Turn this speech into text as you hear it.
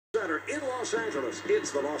Center in Los Angeles.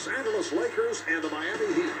 It's the Los Angeles Lakers and the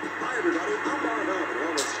Miami Heat. Hi, everybody. I'm Bob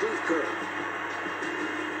along with Steve Kerr.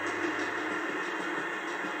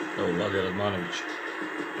 Oh, Vlade Radmanović.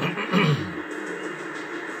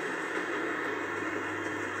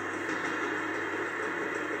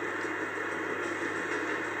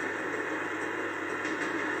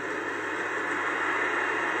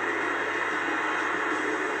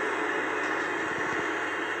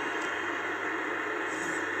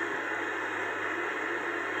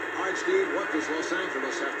 Steve, what does Los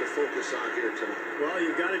Angeles have to focus on here tonight? Well,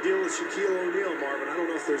 you've got to deal with Shaquille O'Neal, Marvin. I don't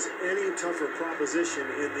know if there's any tougher proposition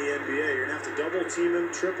in the NBA. You're going to have to double team him,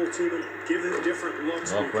 triple team him, give him different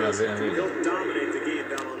looks because he'll dominate the game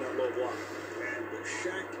down on that low block. And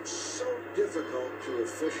Shaq is so difficult to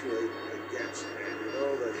officiate against. And you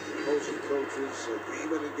know that the opposing coaches, game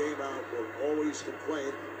in and game out, will always complain,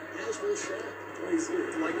 as will Shaq. It's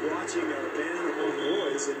like watching a band of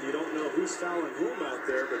boys, and you don't know who's fouling whom out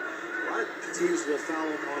there, but a lot of teams will foul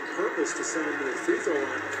him on purpose to send him to the free throw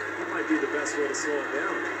line. That might be the best way to slow him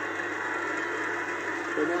down.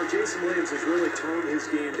 Well, Mark, Jason Williams has really toned his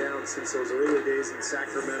game down since those early days in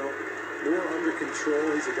Sacramento. More under control.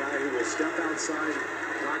 He's a guy who will step outside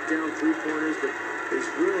and knock down three-pointers, but is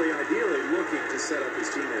really ideally looking to set up his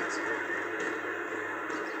teammates.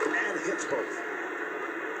 And hits both.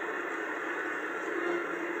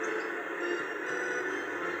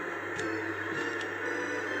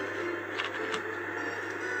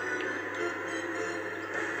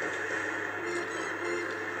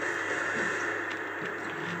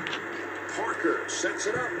 Sets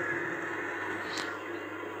it up.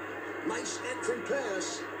 Nice entry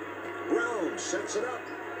pass. Brown sets it up.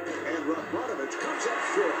 And Radmanović comes up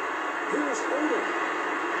short. Here's Odom.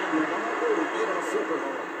 And Lamar Odom in a flipper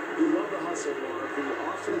home. You love the hustle, Mark. The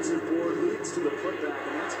offensive board leads to the putback,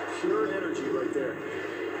 and that's pure energy right there.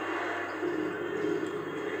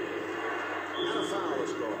 And a foul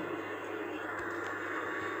is called.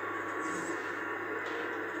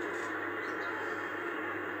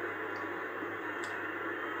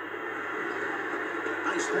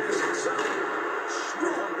 Nice pass inside.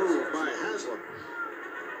 Strong move by Haslam.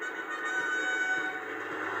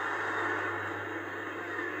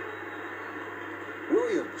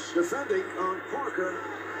 Williams defending on Parker.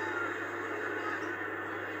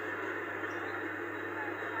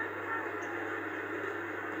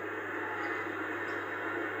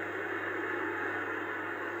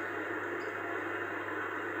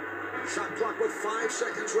 Shot clock with 5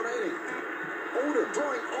 seconds remaining. Odom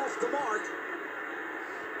throwing off the mark.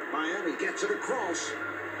 Miami gets it across.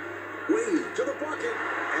 Wade to the bucket.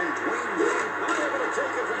 And Dwayne Wade not able to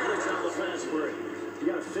take advantage on the fast break. You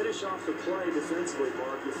got to finish off the play defensively,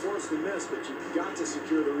 Mark. You forced the miss, but you've got to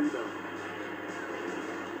secure the rebound.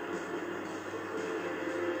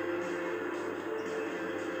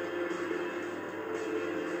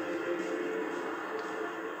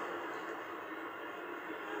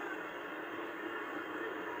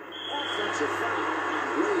 Offensive foul on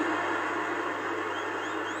Wade.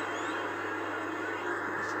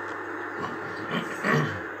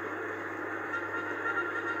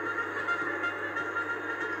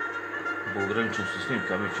 Zbog ograničenosti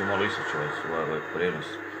snimka mi ćemo malo iseći ovaj prenos.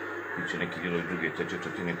 Biće neki dijelovi druge, treće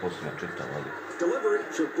četvrtine posljednja četvrta, ali...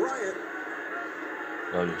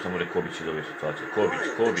 Davljam samo re Kobić iz ove situacije.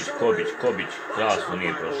 Kobić, krasno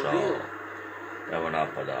nije prošao. Evo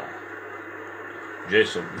napada.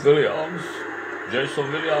 Jason Williams,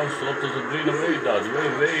 lopta za Dwayne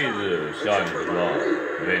Wade, sjajno za dva,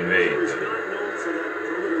 Dwayne Wade.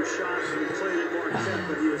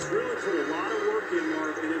 But he has really put a lot of work in,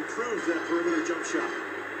 Mark, and improved that perimeter jump shot.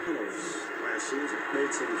 Last season,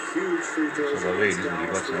 made some huge free throws. Sada Wade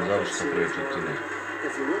izbacim na završka prve četvrtine.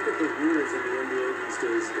 If you look at the rules in the NBA these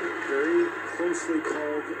days, very closely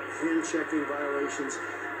called hand-checking violations.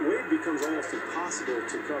 Wade becomes almost impossible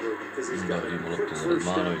to cover because he's got a quick first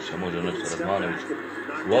step. Može nešto Radmanović.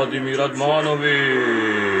 Vladimir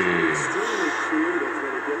Radmanović!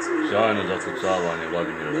 Sjajno zakucavanje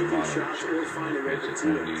Vladimira Radmanovića. 5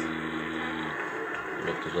 sekundi.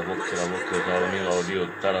 Lopta za Vokera za O'Neala odio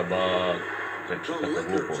Taraba. Treća kakva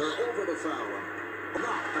glupost.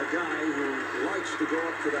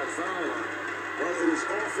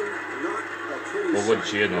 Pogodit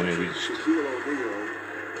će jedno, ne vidiš.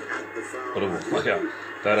 Prvo, ja,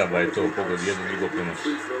 Taraba je to, pogodi jedno, drugo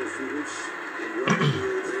prenosi.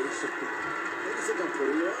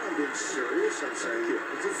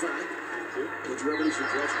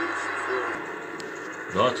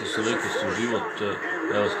 Dolazi se Lakers u život,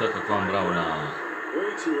 evo skaka Klan Browna.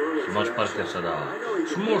 Smash Parker sada.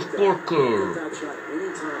 Smash Parker!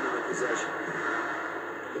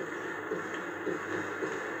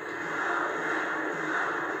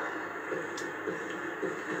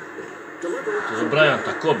 To za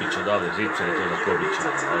Bryanta Kobića odavde zicali to za Kobića,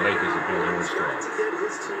 ali Lakers je prvo društvo.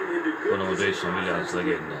 Ponovo Jason Williams,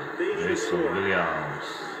 legenda. Jason Williams.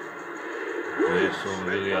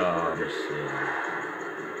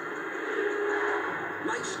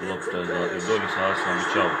 Lopta za Idonis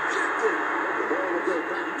Asanović, out.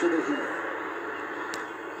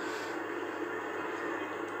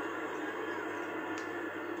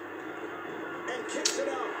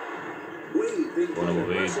 Ponovo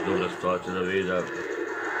Wade, dobra situacija za Wade-a.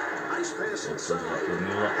 Lopta za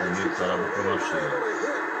Kornila, Omir Karaba promašio.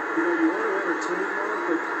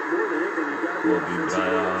 Kobe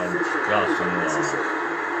Bryant, krasno nula.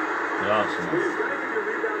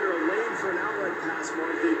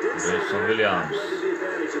 Jason Williams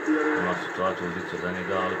ima situaciju uzice za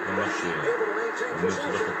njega, ali promašio. Omir se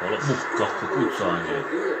dokopalo. Kako kucanje.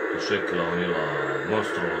 Do Šekila Onila,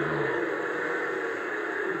 monstruozno.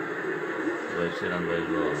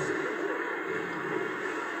 21-22.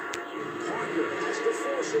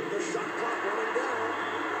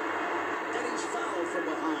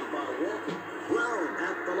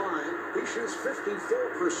 He shoots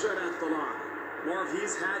 54% at the line. Marv,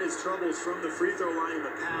 he's had his troubles from the free throw line in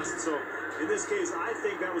the past, so in this case, I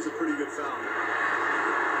think that was a pretty good foul.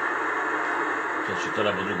 Sad će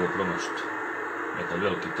treba drugo promašiti. Nekad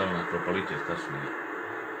veliki talent propalitet kasnije.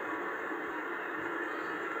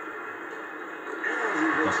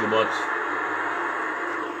 Kako baci?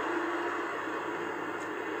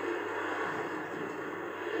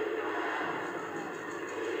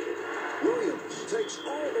 Takes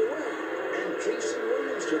all the way, and Jason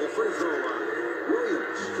Williams to the free throw line.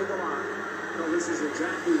 Williams to the line. Well, this is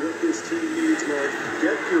exactly what this team needs, Mark.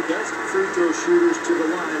 Get your best free throw shooters to the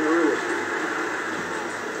line early.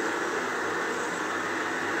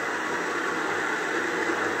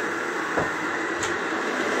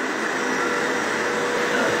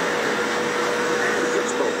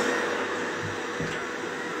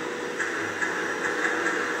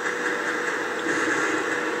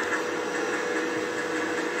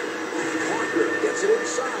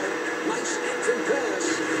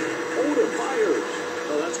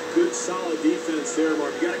 There,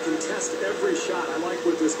 Mark. You got to contest every shot. I like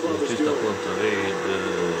what this club is doing.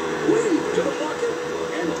 Wade to the bucket,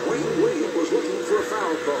 and Dwayne Wade was looking for a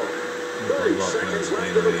foul call. 30 seconds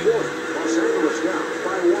left in the quarter. Los Angeles down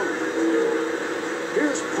by 1.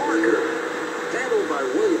 Here's Parker, handled by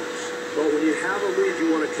Williams. But when you have a lead, you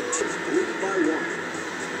want to contest. Lead by 1.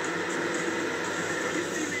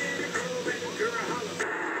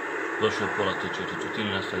 Došlo je pola te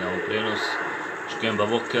četvrtine, nastavljamo prenos. Škemba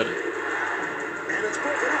Walker.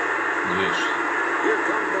 Riješi.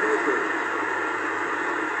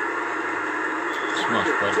 Smaš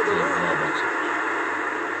partija, dva baca.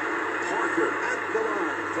 Parker at the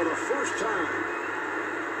line for the first time.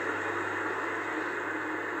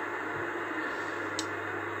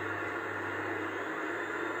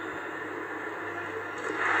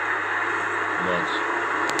 Baca.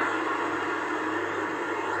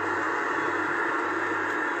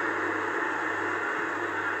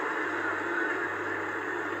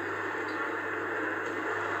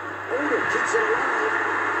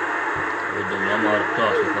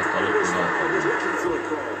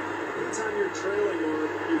 Anytime you're trailing,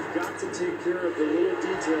 Mark, you've got to take care of the little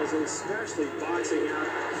details, and especially boxing out.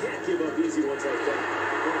 You can't give up easy ones like that.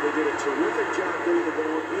 Well, they did a terrific job getting the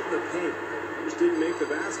ball in the paint. Just didn't make the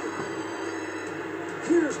basket.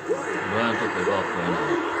 Here's Bryant. Bryant opet dva pojena.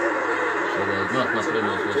 Sada je znatna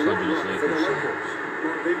prednost Los Angeles Lakersa.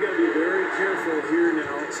 They've got to be very careful here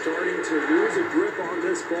now, starting to lose a grip on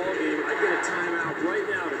this ball game. I get a timeout right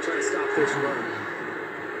now to try to stop this run.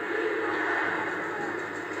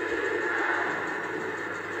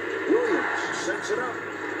 Williams sets it up.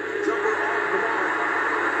 Jumper off the mark.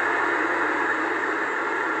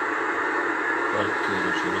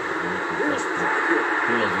 Here's Parker.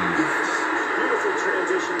 Beautiful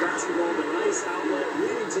transition basketball, the nice outlet,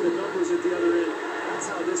 leading to the numbers at the other end. That's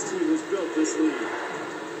how this team has built this lead.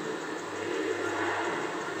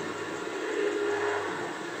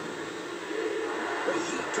 The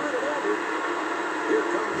Heat turn it over. Here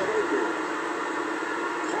come the Lakers.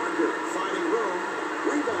 Parker finding room.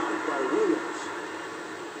 Rebound by Williams.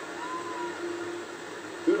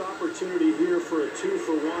 Good opportunity here for a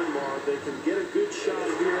 2-for-1, Marv. They can get a good shot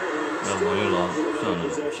here and still another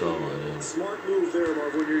possession. Smart move there,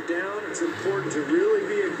 Marv. When you're down, it's important to really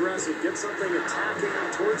be aggressive. Get something attacking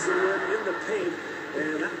towards the rim in the paint,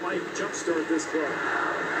 and that might jumpstart this club.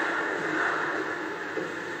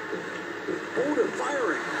 Older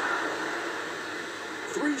firing.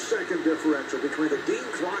 3-second differential between the game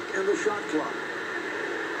clock and the shot clock.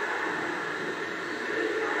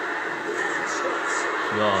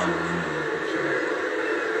 Parker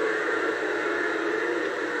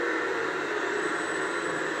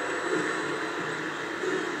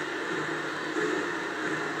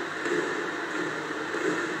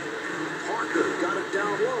got it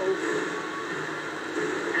down low.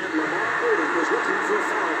 And Lamar Odom was looking for a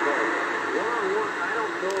foul call. One-on-one, I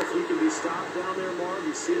don't know if he can be stopped down there, Marv.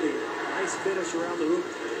 You see the nice finish around the hoop.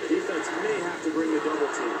 Defense may have to bring the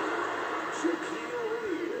double team.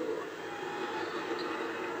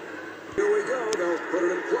 Here we go. They'll put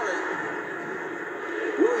it in play.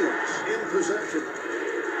 Williams in possession.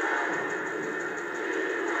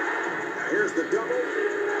 Now here's the double.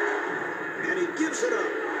 And he gives it up.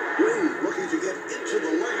 Wade looking to get into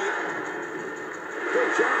the lane.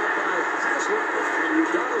 Good job by Haslett. And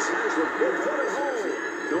Udonis Haslett will put it home.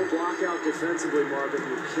 No block out defensively, Marvin.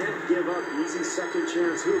 You can't give up easy second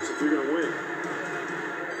chance hoops if you're going to win.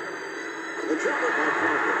 The jumper by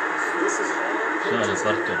Parker. This is all coaches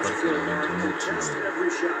ask for Mark to test every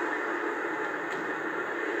shot.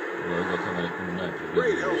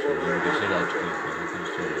 Great help over there.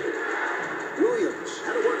 Williams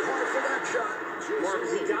had to work hard for that shot. Mark,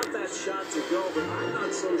 he got that shot to go, but I'm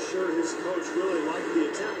not so sure his coach really liked the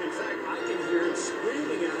attempt. In fact, I can hear him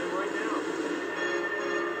screaming at him right now.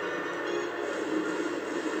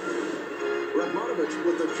 Radmanović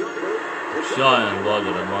with the jumper. Sjajan Vlado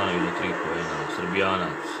Radmanović za 3 poena,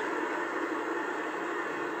 Srbijanac.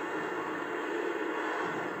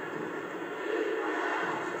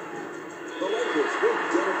 The Lakers will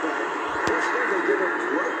get it back. This time they give it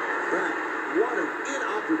right back. What an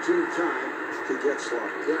inopportune time to get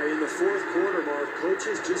sloppy. Yeah, in the fourth quarter, Mark,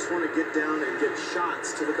 coaches just want to get down and get shots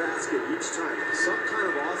to the basket each time. Some kind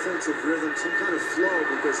of offensive rhythm, some kind of flow,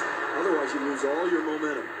 because otherwise you lose all your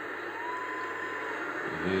momentum.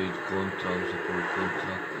 Wade kontra, uzapoli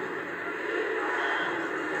kontra.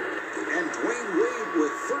 And Dwayne Wade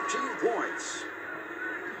with 13 points.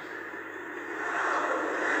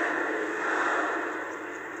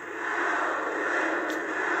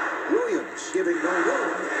 Williams giving no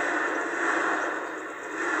room.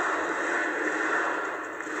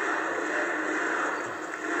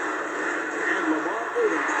 And Lamar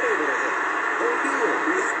Odom not able to hit. O'Neal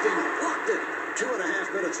reacting, blocked it.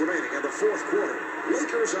 2.5 minutes remaining in the fourth quarter.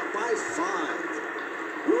 Lakers up by 5.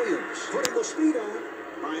 Williams putting the speed on.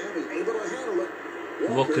 Miami able to handle it.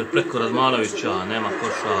 Walker preko Radmanovića, nema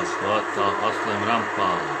koša, hvata, Haslem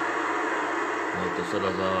rampa. To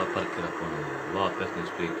sada za Parkera ponovo.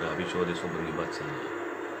 2:15 prije kraja, bit će ovdje slobodnih bacanja.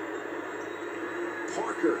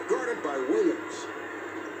 Parker guarded by Williams.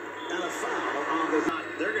 And a foul on the...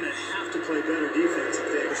 They're going to have to play better defense if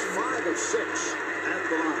they... 5 of 6 at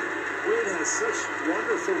the line. Wade has such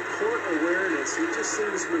wonderful court awareness. He just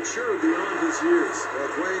seems mature beyond his years. Well,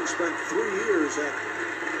 Dwayne spent 3 years at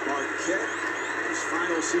Marquette. His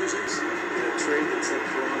final seasons. In a trade that's like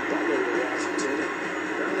Ron Butler to Washington.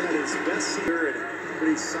 Brown had his best year and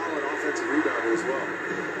pretty solid offensive rebounder as well.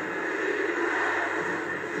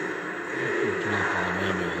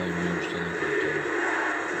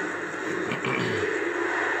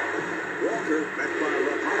 Walker met by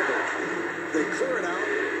Radmanović. They clear it out.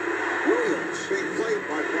 Williams being played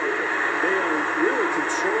by Parker. They are really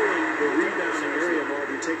controlling the rebounding area, Marv.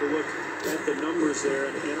 You take a look at the numbers there,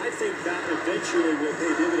 and I think that eventually will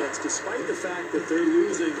pay dividends, despite the fact that they're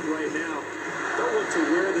losing right now. Don't look to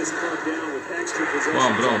wear this club down with extra possessions.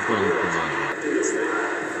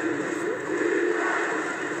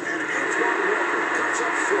 And Antoine Walker cuts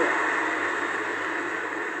up short.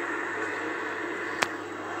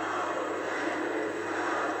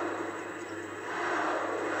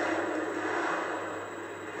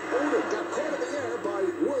 Odom got caught in the air by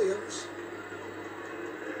Williams.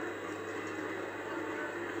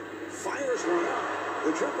 Fires one up.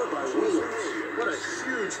 The jumper by Williams. What a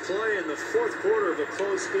huge play in the fourth quarter of a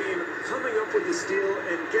close game, coming up with the steal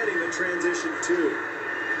and getting the transition too.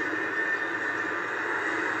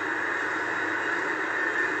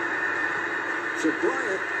 To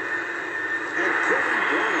Bryant. And Kobe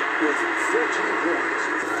Bryant with 14 points.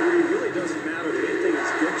 Three really doesn't matter. The main thing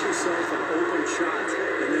is get yourself an open shot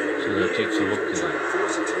and then try to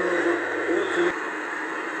force a turnover or create.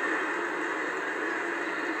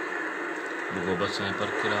 Drugo bacanje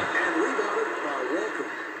Parkera. And rebounded by Walker.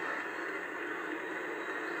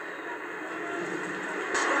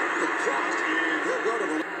 Stop the clock and he'll go to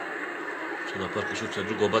the... Sada Parker šuća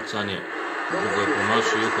drugo bacanje. Drugo je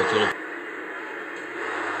promašio i uhvatilo.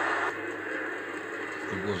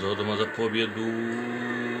 Drugo za Odoma za pobjedu.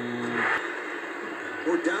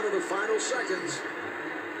 We're down to the final seconds.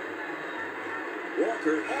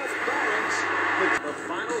 Walker off balance. The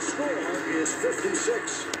final score is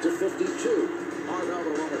 56-52 on drive out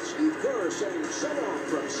the run of Steve Kerr saying so long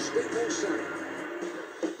from Staples Center.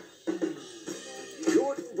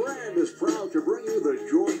 Jordan Brand is proud to bring you the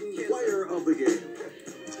Jordan Player of the Game.